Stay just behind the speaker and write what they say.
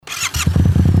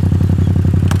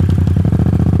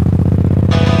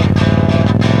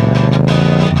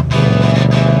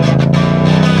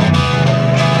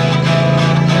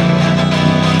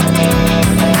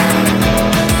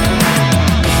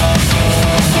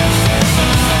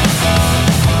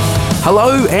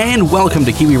Hello and welcome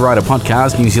to Kiwi Rider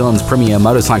Podcast, New Zealand's premier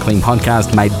motorcycling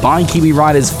podcast made by Kiwi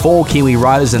Riders for Kiwi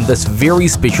Riders in this very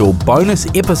special bonus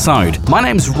episode. My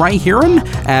name's Ray Heron.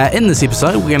 In this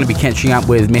episode, we're going to be catching up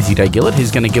with Matthew Day-Gillett, who's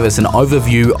going to give us an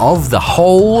overview of the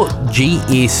whole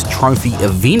GS Trophy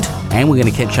event, and we're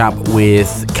going to catch up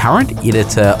with current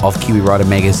editor of Kiwi Rider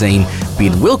magazine,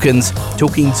 Ben Wilkins,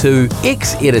 talking to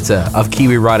ex-editor of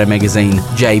Kiwi Rider magazine,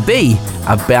 JB,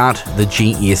 about the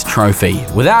GS Trophy.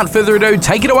 Without further ado,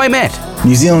 take it away, Matt.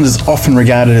 New Zealand is often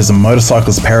regarded as a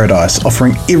motorcyclist's paradise,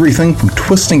 offering everything from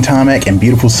twisting tarmac and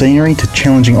beautiful scenery to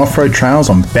challenging off-road trails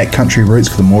on backcountry routes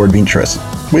for the more adventurous.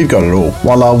 We've got it all.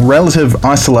 While our relative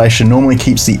isolation normally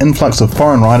keeps the influx of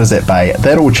foreign riders at bay,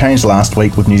 that all changed last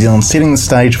week with New Zealand setting the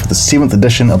stage for the 7th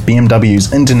edition of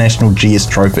BMW's International GS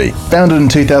Trophy. Founded in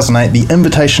 2008, the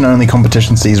invitation-only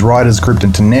competition sees riders grouped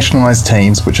into nationalised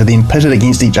teams, which are then pitted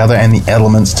against each other and the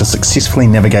elements to successfully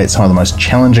navigate some of the most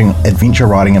challenging adventure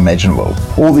riding imaginable.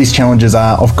 All these challenges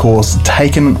are, of course,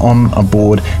 taken on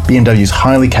aboard BMW's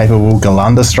highly capable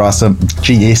Galanderstrasse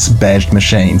GS badged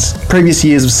machines. Previous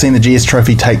years have seen the GS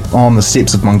Trophy take on the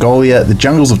steppes of Mongolia, the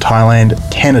jungles of Thailand,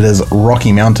 Canada's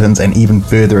Rocky Mountains, and even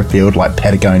further afield like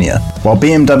Patagonia. While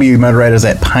BMW Motorrad is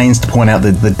at pains to point out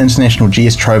that the International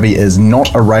GS Trophy is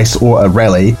not a race or a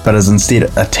rally, but is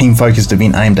instead a team-focused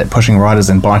event aimed at pushing riders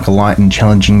and bike alike in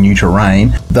challenging new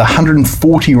terrain, the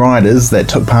 140 riders that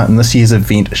took part in this year's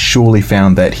event surely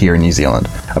found that here in New Zealand.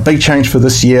 A big change for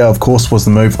this year, of course, was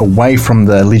the move away from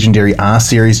the legendary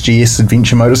R-Series GS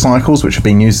adventure motorcycles, which have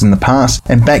been used in the past,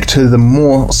 and back to the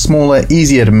more smaller,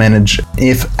 easier to manage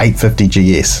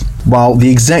F850 GS. While the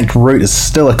exact route is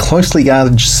still a closely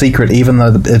guarded secret even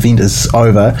though the event is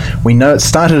over, we know it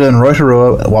started in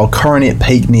Rotorua while Coronet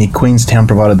Peak near Queenstown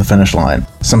provided the finish line.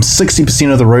 Some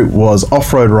 60% of the route was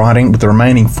off-road riding, with the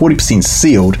remaining 40%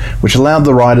 sealed, which allowed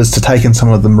the riders to take in some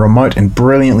of the remote and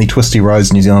brilliantly twisty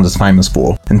roads New Zealand is famous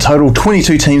for. In total,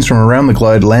 22 teams from around the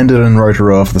globe landed in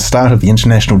Rotorua for the start of the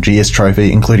International GS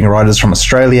Trophy, including riders from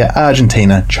Australia,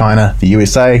 Argentina, China, the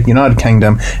USA, United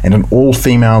Kingdom, and an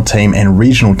all-female team and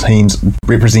regional teams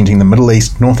representing the Middle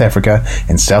East, North Africa,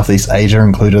 and Southeast Asia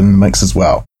included in the mix as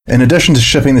well. In addition to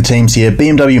shipping the teams here,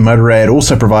 BMW Motorrad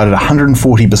also provided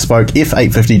 140 bespoke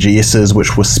F850 GSs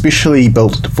which were specially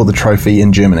built for the trophy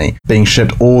in Germany, being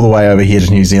shipped all the way over here to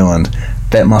New Zealand.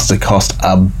 That must have cost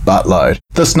a buttload.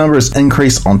 This number has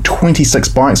increased on 26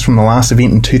 bikes from the last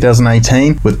event in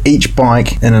 2018, with each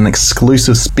bike in an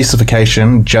exclusive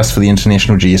specification just for the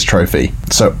International GS Trophy.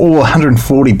 So all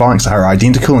 140 bikes are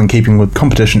identical in keeping with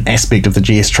competition aspect of the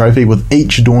GS Trophy, with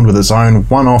each adorned with its own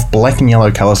one-off black and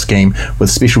yellow colour scheme with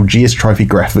special GS Trophy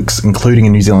graphics, including a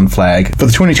New Zealand flag. For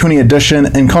the 2020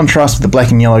 edition, in contrast with the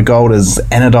black and yellow gold, is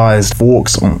anodized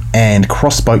forks and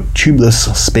cross-spoke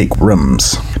tubeless spec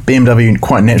rims. BMW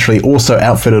quite naturally also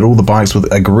outfitted all the bikes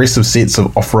with aggressive sets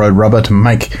of off-road rubber to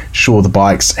make sure the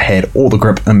bikes had all the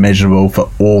grip imaginable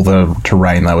for all the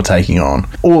terrain they were taking on.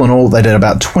 All in all, they did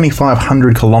about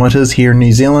 2,500 kilometres here in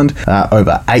New Zealand,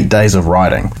 over 8 days of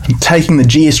riding. Taking the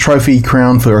GS Trophy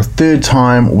crown for a third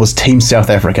time was Team South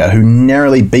Africa, who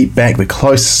narrowly beat back the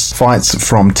close fights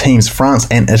from Teams France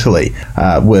and Italy,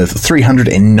 with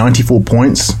 394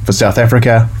 points for South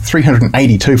Africa,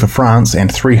 382 for France,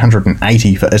 and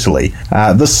 380 for Italy.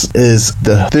 This is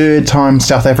the third time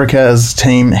South Africa's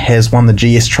team has won the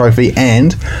GS Trophy,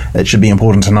 and it should be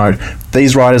important to note,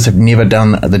 these riders have never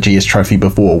done the GS Trophy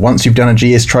before. Once you've done a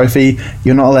GS Trophy,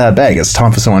 you're not allowed back. It's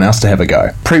time for someone else to have a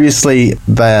go. Previously,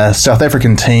 the South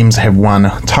African teams have won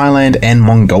Thailand and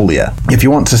Mongolia. If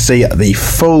you want to see the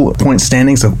full point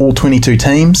standings of all 22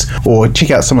 teams, or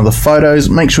check out some of the photos,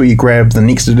 make sure you grab the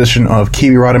next edition of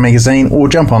Kiwi Rider magazine or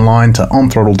jump online to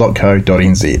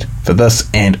onthrottle.co.nz for this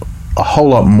and a whole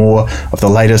lot more of the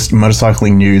latest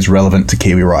motorcycling news relevant to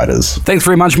Kiwi riders. Thanks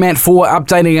very much, Matt, for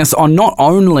updating us on not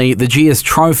only the GS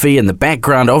Trophy and the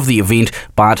background of the event,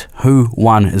 but who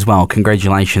won as well.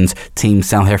 Congratulations, Team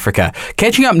South Africa.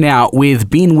 Catching up now with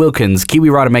Ben Wilkins, Kiwi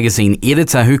Rider magazine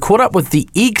editor, who caught up with the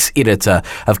ex-editor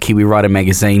of Kiwi Rider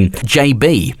magazine,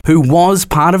 JB, who was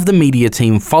part of the media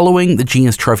team following the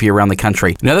GS Trophy around the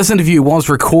country. Now, this interview was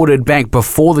recorded back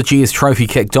before the GS Trophy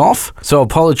kicked off, so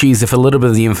apologies if a little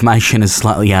bit of the information is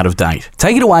slightly out of date.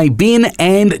 Take it away, Ben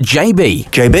and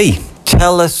JB. JB,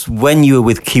 tell us when you were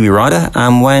with Kiwi Rider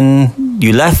and when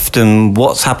you left and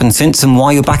what's happened since and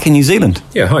why you're back in New Zealand.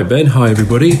 Yeah, hi Ben, hi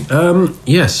everybody. When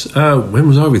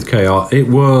was I with KR? It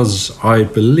was, I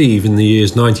believe, in the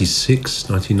years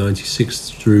 1996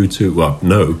 through to,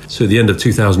 so the end of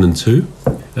 2002.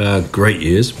 Great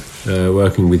years.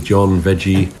 working with John,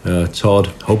 Veggie, Todd,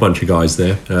 a whole bunch of guys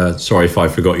there. Sorry if I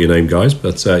forgot your name, guys,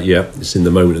 but yeah, it's in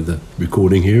the moment of the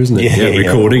recording here, isn't it? Yeah,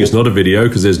 recording. It's not a video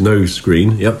because there's no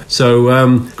screen. Yep.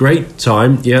 So great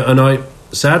time. Yeah, and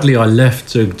sadly I left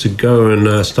to go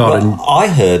and start. Well, I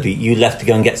heard you left to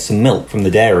go and get some milk from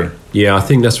the dairy. Yeah, I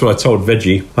think that's what I told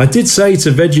Veggie. I did say to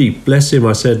Veggie, bless him,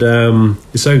 I said,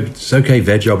 it's okay,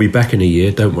 Veg, I'll be back in a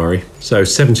year, don't worry. So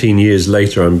 17 years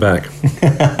later, I'm back,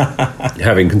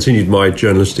 having continued my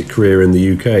journalistic career in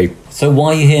the UK. So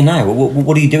why are you here now?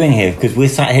 What are you doing here? Because we're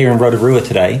sat here in Rotorua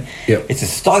today. Yep. It's a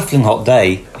stifling hot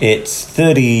day. It's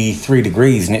 33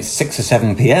 degrees and it's 6 or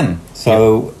 7 p.m.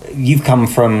 So you've come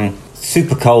from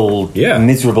super cold,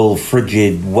 miserable,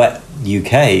 frigid, wet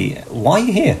UK. Why are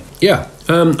you here? Yeah,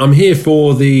 I'm here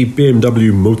for the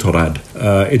BMW Motorrad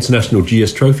International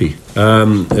GS Trophy.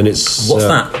 And it's... What's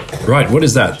that? Right, what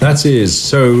is that? That is,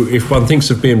 so if one thinks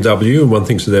of BMW and one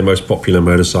thinks of their most popular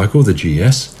motorcycle, the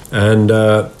GS, and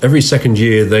every second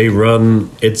year they run,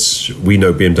 we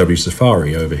know BMW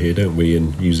Safari over here, don't we,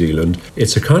 in New Zealand.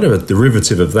 It's a kind of a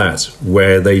derivative of that,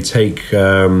 where they take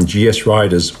GS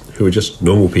riders who are just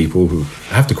normal people who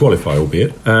have to qualify,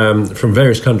 albeit, from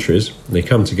various countries. They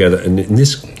come together, and in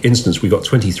this instance, we got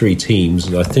 23 teams,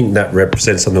 and I think that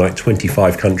represents something like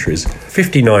 25 countries.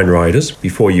 59 riders,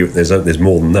 there's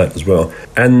more than that as well.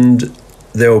 And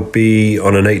they'll be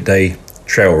on an 8-day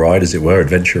trail ride, as it were,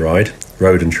 adventure ride,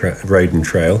 road and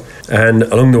trail. And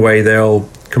along the way, they'll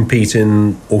compete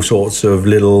in all sorts of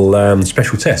little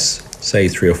special tests, say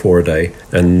 3 or 4 a day,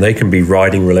 and they can be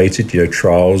riding related,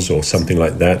 trials or something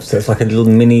like that. So it's like a little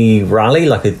mini rally,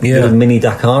 like a little mini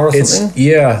Dakar or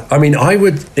something? I mean, I'm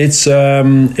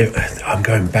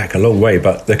going back a long way,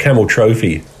 but the Camel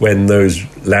Trophy, when those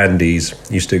landies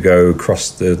used to go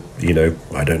across the,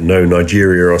 I don't know,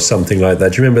 Nigeria or something like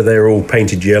that. Do you remember they were all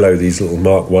painted yellow, these little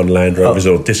Mark 1 Land Rovers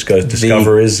or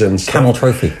Discoveries and stuff? Camel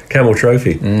Trophy. Camel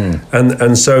Trophy.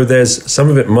 And so there's, some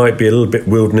of it might be a little bit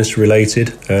wilderness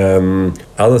related.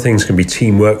 Other things can be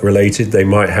teamwork related. They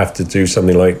might have to do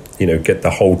something like, get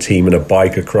the whole team in a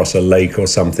bike across a lake or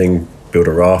something, build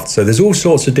a raft. So there's all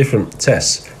sorts of different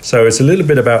tests. So it's a little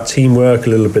bit about teamwork, a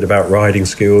little bit about riding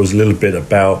skills, a little bit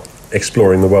about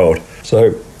exploring the world.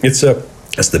 So that's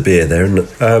the beer there, isn't it?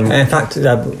 In fact,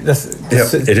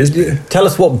 it is beer. Tell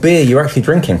us what beer you're actually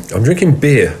drinking. I'm drinking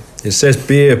beer. It says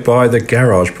beer by the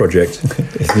Garage Project.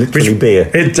 It's literally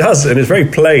beer. It does, and it's very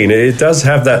plain. It does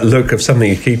have that look of something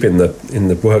you keep in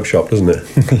the workshop, doesn't it?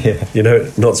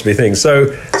 Yeah. Not to be things. So,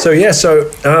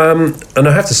 and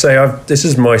I have to say, this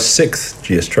is my 6th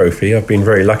GS Trophy. I've been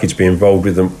very lucky to be involved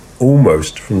with them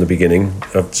almost from the beginning.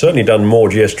 I've certainly done more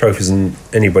GS Trophies than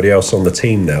anybody else on the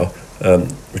team now,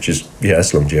 which is,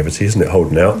 that's longevity, isn't it,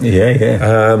 holding out?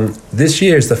 Yeah. This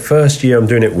year is the first year I'm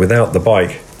doing it without the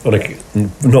bike.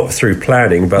 Not through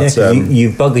planning, but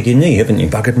you've buggered your knee, haven't you?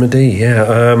 Buggered my knee,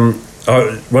 yeah.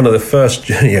 One of the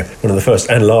first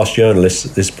and last journalists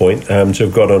at this point to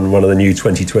have got on one of the new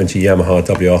 2020 Yamaha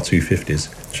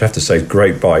WR250s. Which I have to say,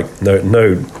 great bike.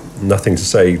 No, nothing to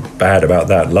say bad about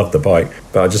that. Love the bike,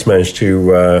 but I just managed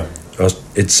to.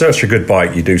 It's such a good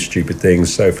bike. You do stupid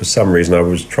things. So for some reason, I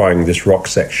was trying this rock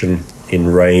section in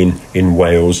rain in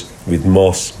Wales with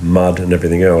moss, mud, and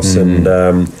everything else, and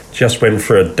just went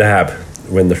for a dab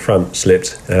when the front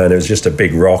slipped, and it was just a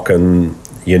big rock, and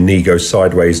your knee goes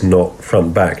sideways, not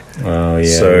front back. Oh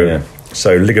yeah.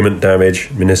 So ligament damage,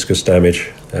 meniscus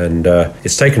damage, and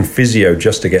it's taken physio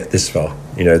just to get this far.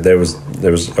 I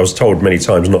was told many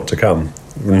times not to come,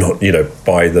 not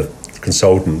by the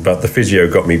consultant, but the physio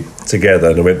got me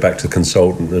together, and I went back to the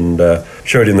consultant and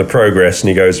showed him the progress, and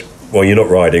he goes, "Well, you're not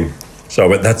riding." So I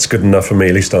went, "That's good enough for me.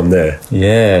 At least I'm there."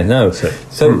 Yeah, no.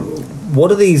 So what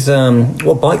are these?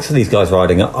 What bikes are these guys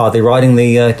riding? Are they riding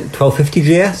the 1250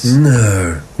 GS?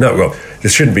 No. Well,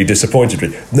 this shouldn't be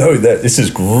disappointed. No, this is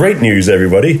great news,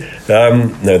 everybody.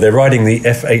 No, they're riding the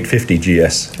F850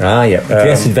 GS. Ah, yeah.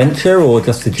 GS Adventure or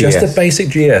just the GS? Just a basic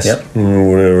GS. Yep.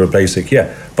 A basic,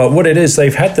 yeah. But what it is,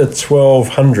 they've had the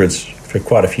 1200s for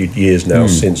quite a few years now,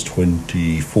 since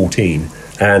 2014,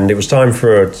 and it was time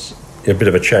for a bit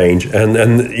of a change,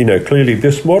 and clearly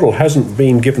this model hasn't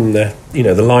been given the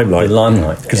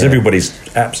limelight because everybody's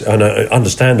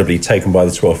understandably taken by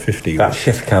the 1250. That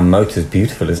shift cam motor is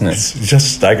beautiful, isn't it? It's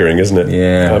just staggering, isn't it?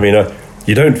 Yeah. I mean,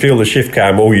 you don't feel the shift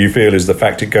cam. All you feel is the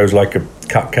fact it goes like a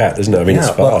cut cat, isn't it? I mean, it's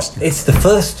fast. Well, it's the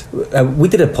first. We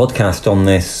did a podcast on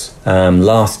this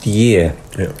last year.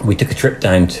 Yeah. We took a trip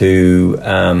down to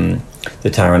the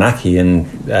Taranaki and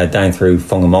down through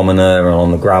Whangamomana and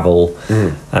on the gravel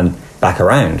and back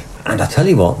around. And I tell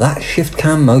you what, that shift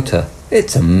cam motor,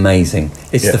 it's amazing.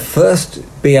 It's the first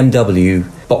BMW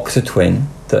Boxer Twin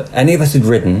that any of us had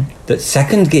ridden that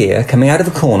second gear coming out of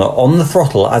a corner on the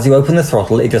throttle, as you open the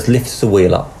throttle, it just lifts the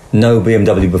wheel up. No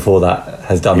BMW before that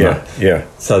has done that. Yeah.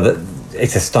 So that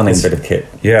it's a stunning bit of kit.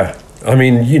 Yeah. I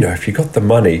mean, you know, if you got the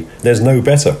money, there's no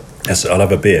better. Yes, I'll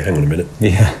have a beer. Hang on a minute.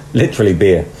 Yeah, literally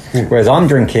beer. Whereas I'm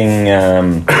drinking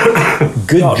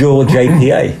Good Jaw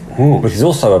JPA, which is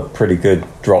also a pretty good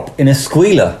drop in a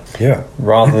squealer. Yeah.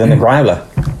 Rather than a growler.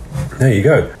 There you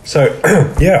go. So,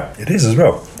 yeah, it is as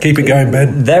well. Keep it going,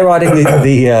 Ben. They're riding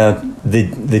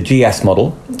the GS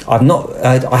model.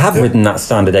 I have ridden that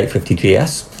standard 850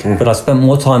 GS, but I spent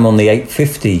more time on the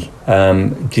 850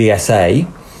 GSA,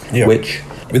 which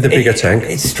with the bigger tank.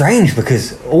 It's strange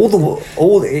because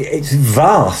it's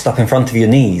vast up in front of your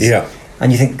knees. Yeah.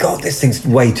 And you think, God, this thing's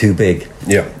way too big.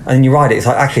 Yeah. And then you ride it, it's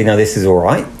like, actually, no, this is all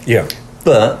right. Yeah.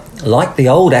 But like the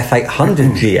old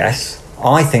F800 GS,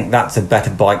 I think that's a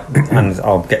better bike, and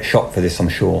I'll get shot for this, I'm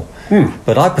sure.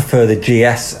 But I prefer the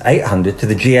GS 800 to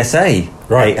the GSA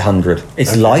 800.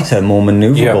 It's lighter, more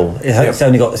manoeuvrable. Yeah. It's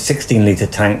only got a 16-litre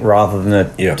tank rather than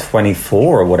a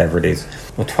 24 or whatever it is.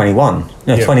 Or 21.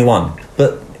 No, 21.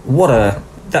 But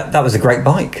that was a great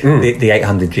bike, the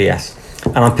 800 GS.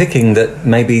 And I'm picking that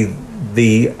maybe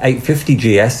the 850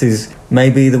 GS is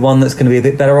maybe the one that's going to be a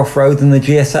bit better off-road than the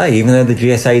GSA, even though the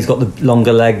GSA's got the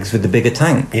longer legs with the bigger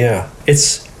tank. Yeah,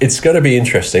 it's going to be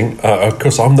interesting. Of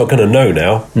course, I'm not going to know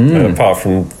now, apart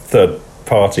from third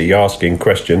party asking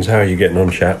questions. How are you getting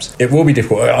on, chaps? It will be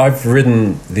difficult. I've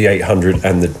ridden the 800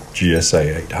 and the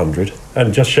GSA 800, and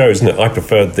it just shows that I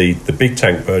preferred the big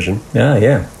tank version.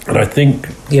 Yeah. And I think...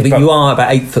 Yeah, but you are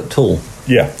about 8 foot tall.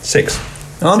 Yeah, 6.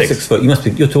 Oh, I'm 6 foot.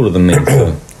 You're taller than me,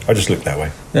 so... I just look that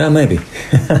way. Yeah, maybe.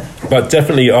 But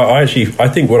definitely, I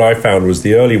think what I found was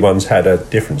the early ones had a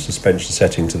different suspension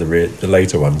setting to the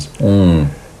later ones, and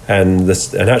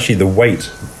actually the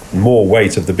more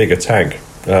weight of the bigger tank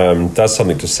does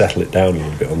something to settle it down a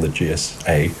little bit on the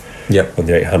GSA, on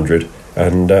the 800.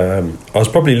 And I was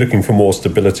probably looking for more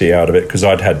stability out of it because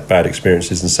I'd had bad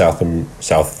experiences in South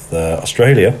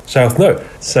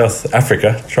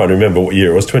Africa, trying to remember what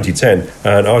year it was, 2010,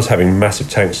 and I was having massive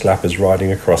tank slappers riding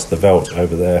across the veldt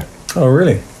over there. Oh,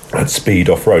 really? At speed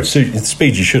off-road. So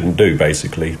speed you shouldn't do,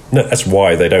 basically. No, that's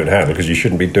why they don't have it, because you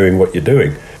shouldn't be doing what you're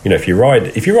doing. You know, if you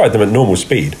ride them at normal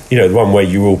speed, you know, the one where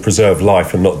you will preserve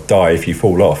life and not die if you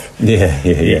fall off. Yeah.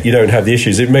 You don't have the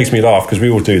issues. It makes me laugh because we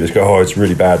all do this. Go, oh, it's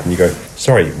really bad. And you go,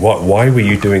 sorry, why were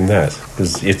you doing that?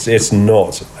 Because it's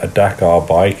not a Dakar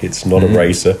bike. It's not a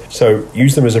racer. So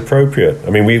use them as appropriate.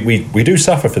 I mean, we do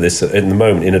suffer for this in the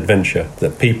moment in adventure,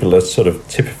 that people are sort of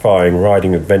typifying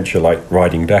riding adventure like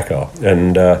riding Dakar.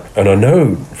 And I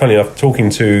know, funny enough, talking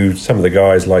to some of the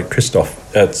guys like Christoph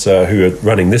who are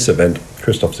running this event,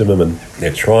 Christoph Zimmermann,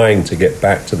 they're trying to get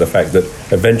back to the fact that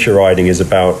adventure riding is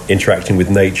about interacting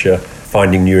with nature,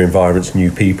 finding new environments,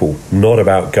 new people, not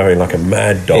about going like a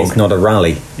mad dog. It's not a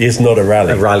rally. It's not a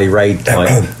rally. A rally raid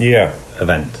type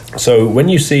event. So when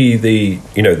you see the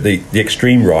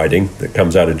extreme riding that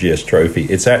comes out of GS Trophy,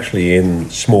 it's actually in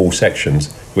small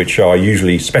sections, which are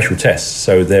usually special tests,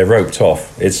 so they're roped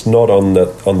off. It's not on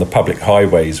the public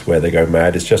highways where they go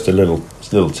mad. It's just a little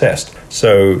test.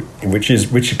 So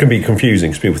which can be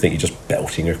confusing because people think you're just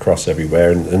belting across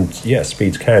everywhere, and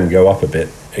speeds can go up a bit.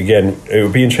 Again, it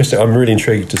would be interesting. I'm really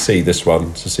intrigued to see this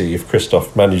one, to see if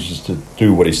Christoph manages to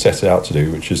do what he set out to do,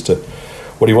 which is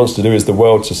what he wants to do is the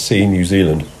world to see New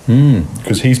Zealand,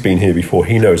 because he's been here before.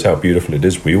 He knows how beautiful it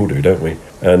is. We all do, don't we?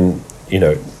 And you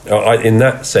know, in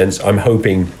that sense, I'm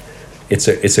hoping it's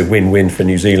a win-win for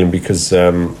New Zealand, because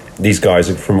these guys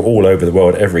are from all over the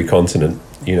world, every continent.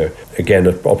 You know, again,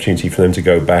 an opportunity for them to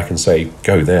go back and say,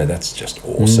 go there, that's just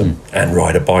awesome, and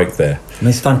ride a bike there. And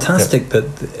it's fantastic that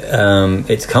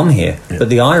it's come here. Yeah. But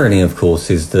the irony, of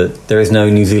course, is that there is no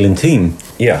New Zealand team.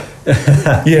 Yeah.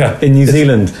 In New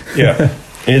Zealand. Yeah,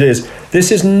 it is.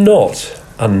 This is not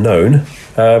unknown.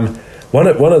 One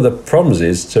of the problems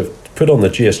is to put on the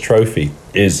GS Trophy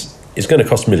is going to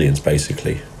cost millions,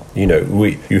 basically. You know,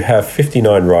 you have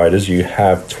 59 riders, you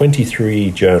have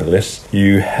 23 journalists,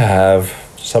 you have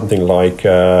something like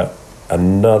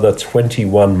another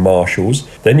 21 marshals.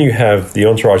 Then you have the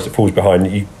entourage that falls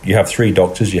behind. You have 3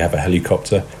 doctors, you have a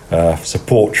helicopter,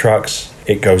 support trucks.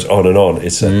 It goes on and on.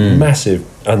 It's a massive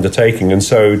undertaking. And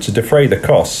so to defray the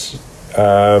costs,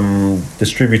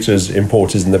 distributors,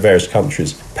 importers in the various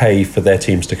countries pay for their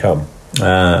teams to come. Okay.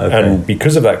 And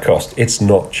because of that cost, it's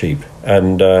not cheap.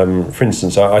 And for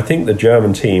instance, I think the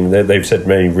German team, they've said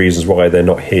many reasons why they're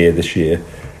not here this year.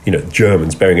 You know,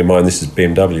 Germans, bearing in mind this is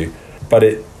BMW. But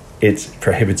it's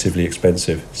prohibitively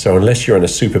expensive. So unless you're in a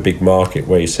super big market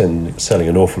where you're selling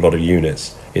an awful lot of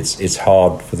units, it's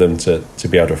hard for them to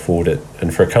be able to afford it.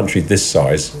 And for a country this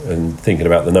size, and thinking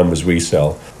about the numbers we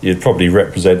sell, you'd probably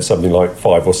represent something like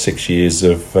 5 or 6 years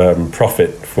of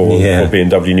profit for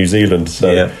BMW New Zealand.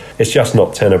 So it's just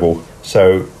not tenable.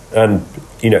 So, and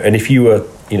if you were,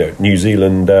 New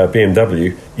Zealand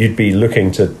BMW, you'd be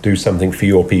looking to do something for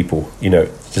your people,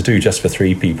 to do just for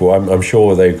 3 people. I'm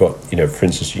sure they've got, for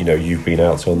instance, you've been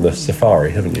out on the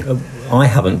safari, haven't you? I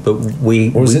haven't, but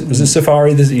was it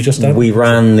safari that you just done? We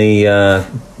ran the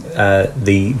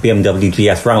BMW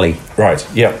GS Rally. Right,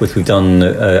 yeah. Which we've done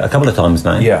a couple of times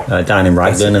now. Yeah. Down in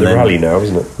Raglan. And the rally now,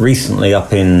 isn't it? Recently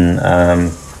up in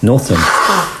Northland.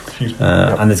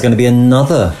 And there's going to be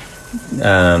another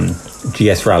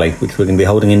GS Rally, which we're going to be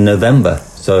holding in November.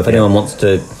 So if anyone wants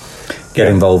to get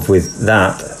involved with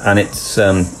that, and it's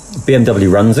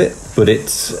BMW runs it, but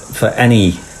it's for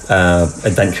any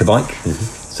adventure bike. Mm-hmm.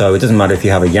 So it doesn't matter if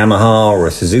you have a Yamaha or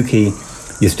a Suzuki,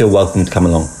 you're still welcome to come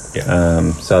along.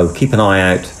 Yeah. So keep an eye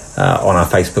out on our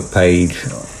Facebook page,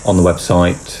 on the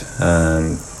website,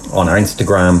 on our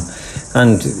Instagram,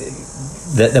 and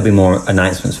there'll be more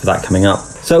announcements for that coming up.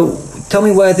 So tell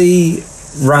me where the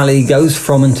rally goes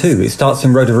from and to. It starts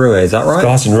in Rotorua, is that right?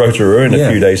 Starts in Rotorua in a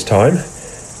few days' time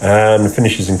and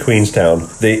finishes in Queenstown.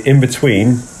 The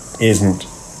in-between isn't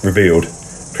revealed,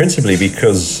 principally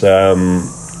because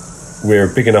we're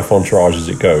a big enough entourage as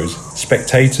it goes.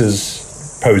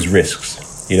 Spectators pose risks.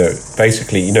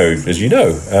 Basically, as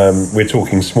we're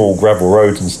talking small gravel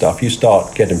roads and stuff. You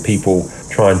start getting people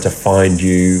trying to find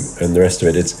you and the rest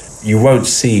of it. You won't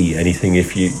see anything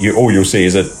if all you'll see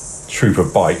is a troop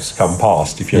of bikes come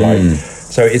past, if you like.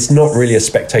 So it's not really a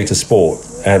spectator sport.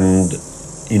 And,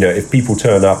 if people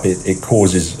turn up, it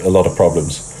causes a lot of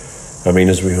problems. I mean,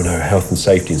 as we all know, health and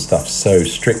safety and stuff is so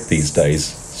strict these days.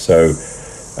 So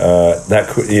that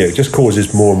just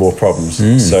causes more and more problems.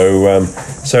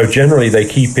 So generally they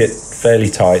keep it fairly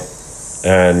tight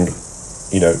and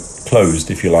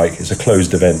closed, if you like. It's a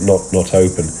closed event, not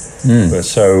open.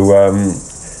 So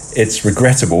it's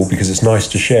regrettable because it's nice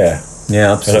to share.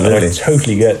 Yeah, absolutely. And I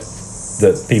totally get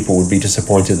that people would be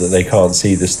disappointed that they can't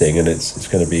see this thing, and it's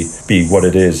going to be what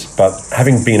it is. But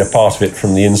having been a part of it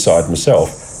from the inside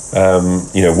myself,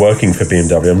 working for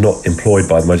BMW, I'm not employed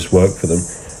by them, I just work for them.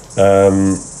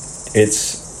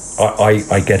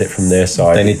 I get it from their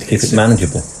side. They need to keep it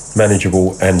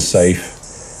manageable and safe.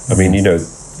 I mean,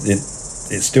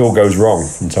 it still goes wrong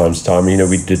from time to time. We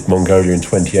did Mongolia in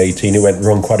 2018. It went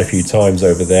wrong quite a few times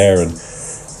over there, and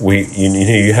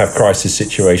you have crisis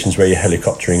situations where you're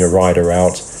helicoptering a rider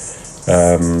out,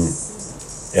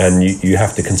 and you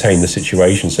have to contain the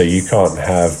situation. So you can't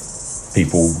have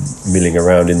people milling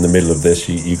around in the middle of this.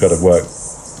 You've got to work,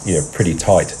 pretty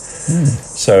tight.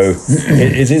 So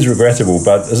it is regrettable,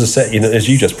 but as I said, as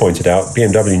you just pointed out,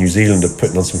 BMW New Zealand are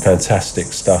putting on some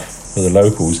fantastic stuff for the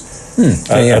locals.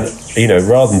 And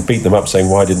rather than beat them up saying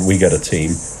why didn't we get a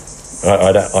team,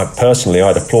 I personally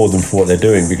I'd applaud them for what they're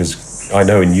doing, because I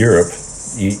know in Europe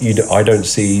I don't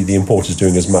see the importers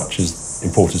doing as much as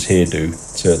importers here do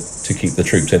to keep the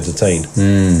troops entertained.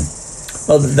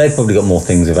 Well, they've probably got more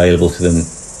things available to them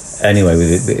anyway,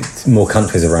 with more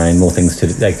countries around, more things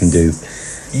they can do.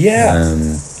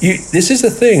 This is the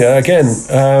thing, again,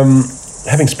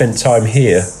 having spent time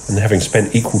here and having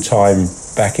spent equal time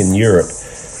back in Europe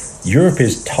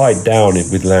is tied down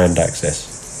with land access.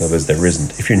 In other words, there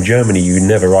isn't. If you're in Germany, you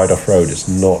never ride off-road. It's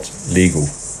not legal.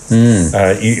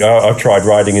 I've tried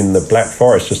riding in the Black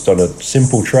Forest just on a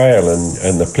simple trail,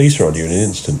 and the police are on you in an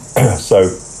instant. So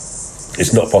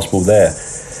it's not possible there.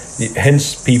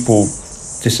 Hence, people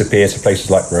disappear to places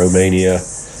like Romania,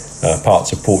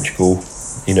 parts of Portugal.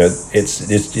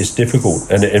 It's difficult.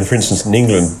 And for instance, in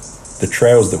England, the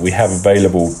trails that we have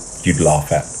available, you'd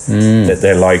laugh at. That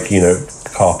they're like,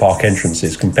 car park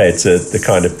entrances compared to the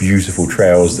kind of beautiful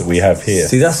trails that we have here.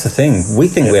 See, that's the thing. We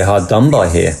think we're hard done by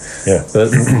here.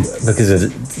 But because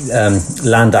of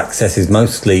land access is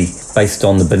mostly based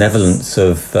on the benevolence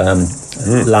of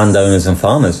landowners and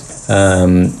farmers.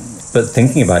 But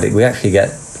thinking about it, we actually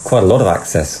get quite a lot of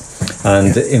access.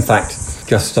 And in fact,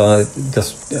 just a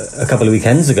couple of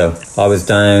weekends ago, I was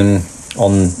down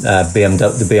on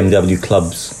the BMW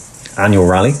Club's annual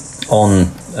rally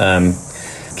on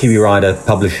Kiwi Rider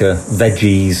publisher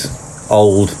Veggie's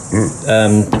old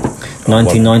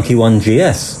 1991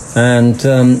 GS, and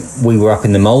we were up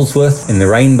in the Molesworth in the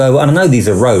Rainbow, and I know these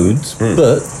are roads,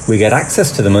 but we get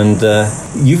access to them, and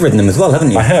you've ridden them as well,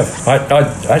 haven't you? I have. I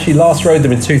actually last rode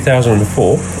them in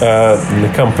 2004 in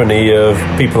the company of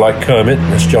people like Kermit,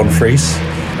 that's John Freese,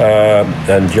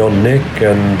 and John Nick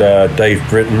and Dave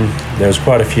Britton. There was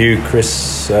quite a few.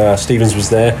 Chris Stevens was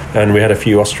there, and we had a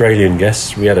few Australian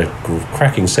guests. We had a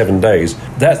cracking 7 days.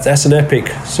 That's an epic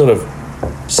sort of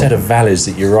set of valleys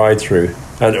that you ride through.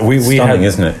 And we Stunning, had,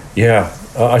 isn't it? Yeah.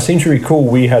 I seem to recall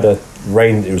we had it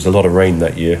was a lot of rain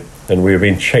that year, and we were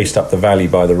being chased up the valley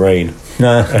by the rain.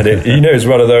 And it's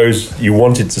one of those, you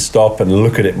wanted to stop and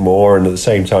look at it more, and at the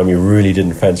same time you really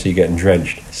didn't fancy getting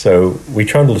drenched. So we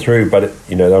trundled through, but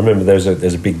I remember there's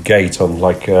a big gate on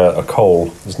like a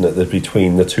coal, isn't it,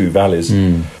 between the two valleys,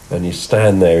 and you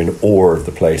stand there in awe of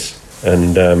the place.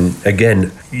 And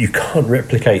again, you can't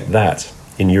replicate that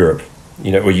in Europe.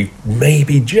 Or you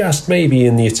maybe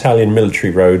in the Italian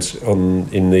military roads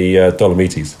in the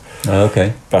Dolomites. Oh,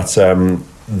 okay. But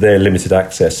they're limited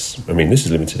access. I mean, this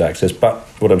is limited access, but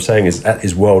what I'm saying is that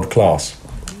is world class.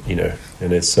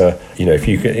 And it's if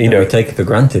you can, we take it for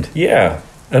granted. Yeah,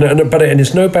 and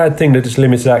it's no bad thing that it's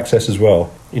limited access as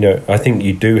well. I think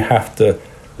you do have to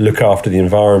look after the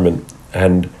environment,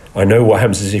 and I know what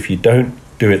happens is if you don't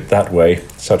do it that way,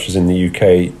 such as in the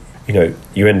UK.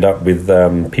 You end up with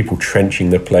people trenching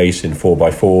the place in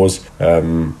 4x4s,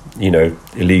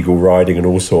 illegal riding and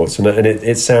all sorts. And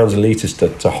it sounds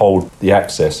elitist to hold the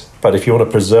access. But if you want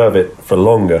to preserve it for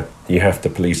longer, you have to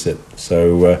police it.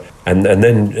 So, and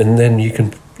then you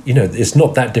can, it's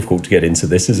not that difficult to get into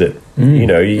this, is it?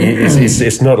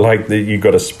 It's not like that you've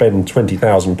got to spend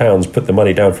 £20,000, put the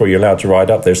money down before you're allowed to ride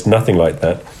up. There's nothing like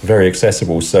that. Very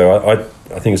accessible. So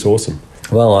I think it's awesome.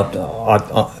 Well,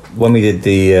 I when we did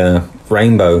the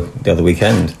Rainbow the other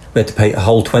weekend, we had to pay a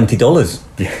whole $20.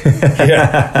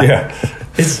 Yeah.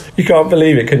 You can't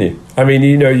believe it, can you? I mean,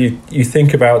 you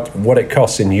think about what it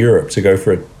costs in Europe to go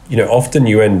for it. Often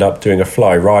you end up doing a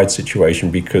fly ride situation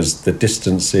because the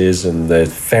distances and the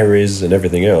ferries and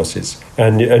everything else.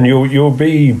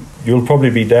 You'll probably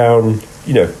be down,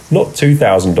 not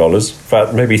 $2,000,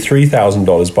 but maybe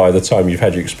 $3,000 by the time you've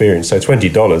had your experience. So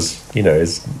 $20,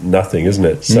 is nothing, isn't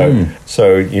it?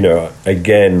 So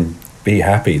again, be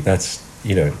happy. That's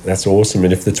awesome.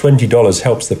 And if the $20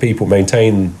 helps the people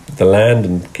maintain the land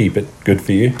and keep it good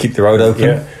for you, keep the road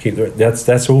open. Yeah,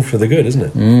 that's all for the good, isn't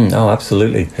it? Oh,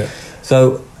 absolutely. Yeah.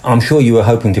 So I'm sure you were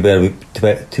hoping to be able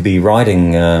to be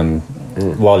riding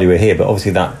while you were here, but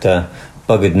obviously that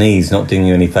buggered knee's not doing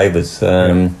you any favours.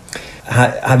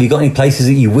 Have you got any places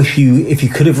that you wish if you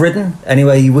could have ridden?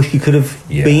 Anywhere you wish you could have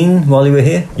been while you were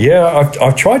here? Yeah,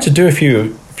 I've tried to do a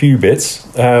few bits,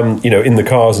 in the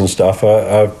cars and stuff.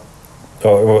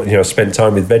 Spent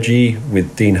time with Veggie,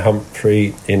 with Dean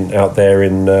Humphrey out there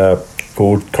in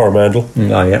called Coromandel.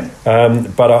 Oh yeah.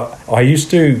 But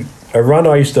a run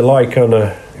I used to like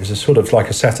it was a sort of like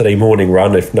a Saturday morning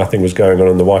run if nothing was going on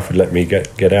and the wife would let me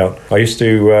get out. I used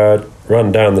to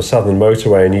run down the southern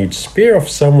motorway, and you'd spear off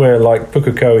somewhere like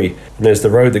Pukekohe, and there's the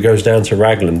road that goes down to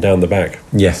Raglan down the back.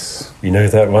 Yes. You know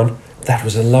that one? That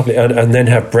was a lovely... And then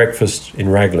have breakfast in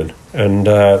Raglan. And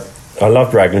I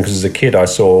loved Raglan because as a kid I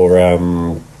saw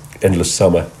Endless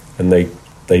Summer, and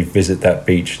they visit that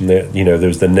beach, and there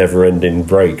was the never-ending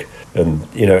break. And,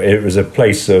 it was a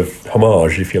place of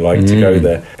homage, if you like, to go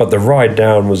there. But the ride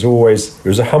down was always... It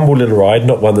was a humble little ride,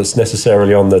 not one that's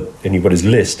necessarily on anybody's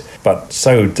list, but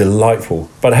so delightful.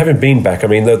 But having been back, I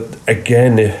mean,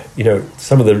 again,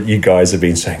 some of you guys have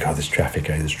been saying, there's traffic,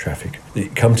 there's traffic.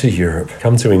 Come to Europe,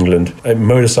 come to England.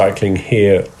 Motorcycling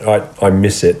here, I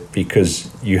miss it because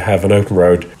you have an open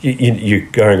road. You're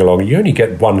going along, you only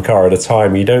get one car at a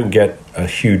time. You don't get a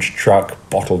huge truck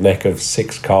bottleneck of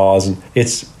 6 cars, and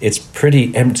it's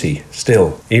pretty empty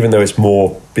still, even though it's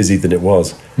more busy than it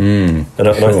was. And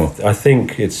I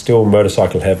think it's still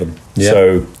motorcycle heaven. Yep.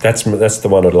 So that's the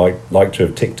one I'd like to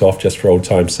have ticked off just for old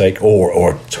time's sake,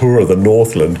 or a tour of the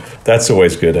Northland. That's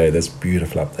always good, That's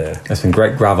beautiful up there. There's some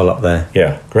great gravel up there.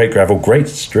 Yeah, great gravel, great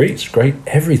streets, great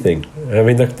everything. I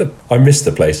mean, I miss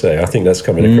the place, I think that's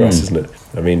coming across, isn't it?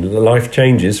 I mean, life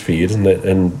changes for you, doesn't it?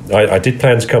 And I did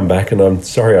plan to come back, and I'm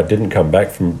sorry I didn't come back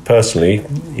from personally,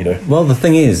 Well, the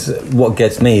thing is, what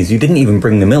gets me is you didn't even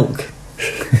bring the milk.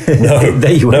 No,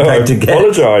 there you went back to get.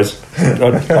 Apologise.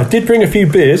 I did bring a few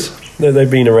beers.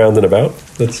 They've been around and about.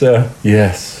 But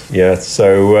yes, yeah.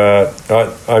 So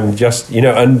I'm just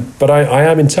but I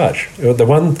am in touch. The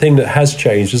one thing that has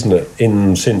changed, isn't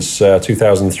it, since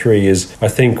 2003 is I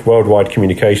think worldwide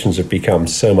communications have become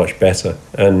so much better,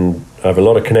 and I have a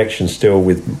lot of connections still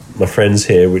with my friends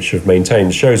here, which have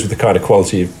maintained. Shows with the kind of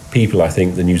quality of people I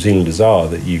think the New Zealanders are,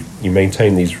 that you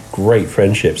maintain these great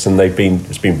friendships, and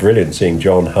it's been brilliant seeing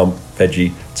John, Hump,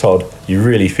 Veggie, Todd. You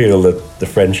really feel the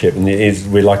friendship, and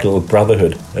we're like a little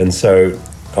brotherhood, and so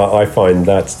I find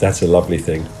that's a lovely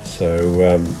thing.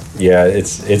 So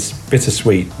it's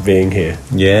bittersweet being here.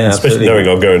 Yeah, especially knowing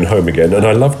I'm going home again, and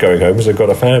I love going home because I've got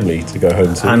a family to go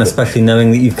home to. And especially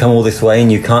knowing that you've come all this way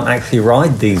and you can't actually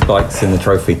ride these bikes in the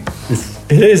trophy.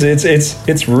 It is.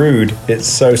 It's rude. It's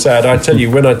so sad. I tell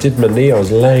you, when I did my knee, I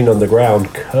was laying on the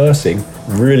ground cursing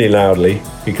really loudly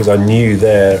because I knew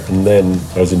there and then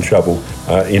I was in trouble.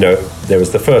 There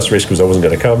was the first risk was I wasn't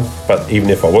going to come, but even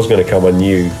if I was going to come, I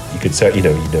knew you could say, you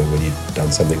know when you've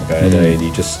done something bad, and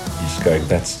you're just going,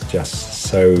 that's just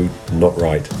so not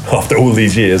right after all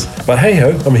these years. But hey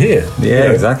ho, I'm here.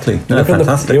 Yeah, exactly. No,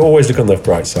 fantastic. You always look on the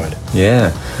bright side.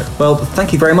 Yeah. Well,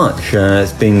 thank you very much.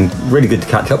 It's been really good to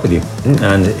catch up with you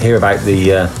and hear about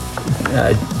the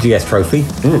GS Trophy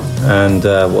and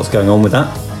what's going on with that.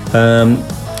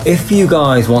 If you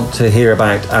guys want to hear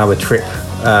about our trip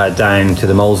down to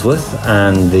the Molesworth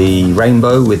and the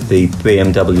Rainbow with the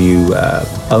BMW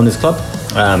Owners Club,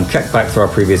 check back through our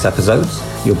previous episodes.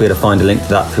 You'll be able to find a link to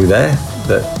that through there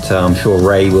that I'm sure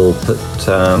Ray will put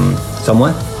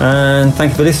somewhere. And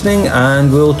thank you for listening,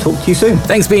 and we'll talk to you soon.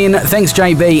 Thanks, Ben. Thanks,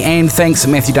 JB, and thanks,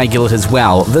 Matthew Day-Gillett, as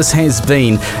well. This has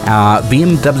been our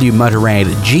BMW Motorrad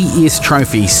GS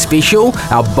Trophy special,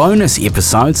 our bonus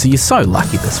episode, so you're so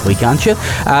lucky this week, aren't you?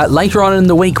 Later on in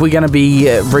the week, we're going to be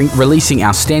releasing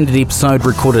our standard episode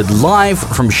recorded live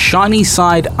from Shiny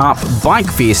Side Up Bike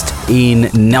Fest in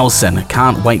Nelson.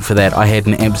 Can't wait for that. I had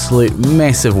an absolute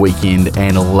massive weekend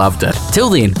and loved it.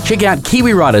 Till then, check out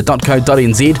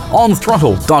kiwirider.co.nz,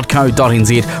 onthrottle.co.nz,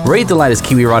 read the latest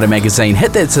Kiwi Rider magazine,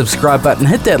 hit that subscribe button,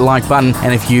 hit that like button,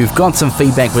 and if you've got some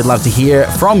feedback, we'd love to hear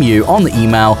from you on the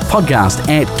email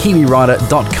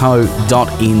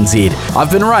podcast@kiwirider.co.nz.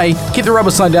 I've been Ray, keep the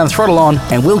rubber side down, throttle on,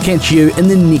 and we'll catch you in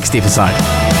the next episode.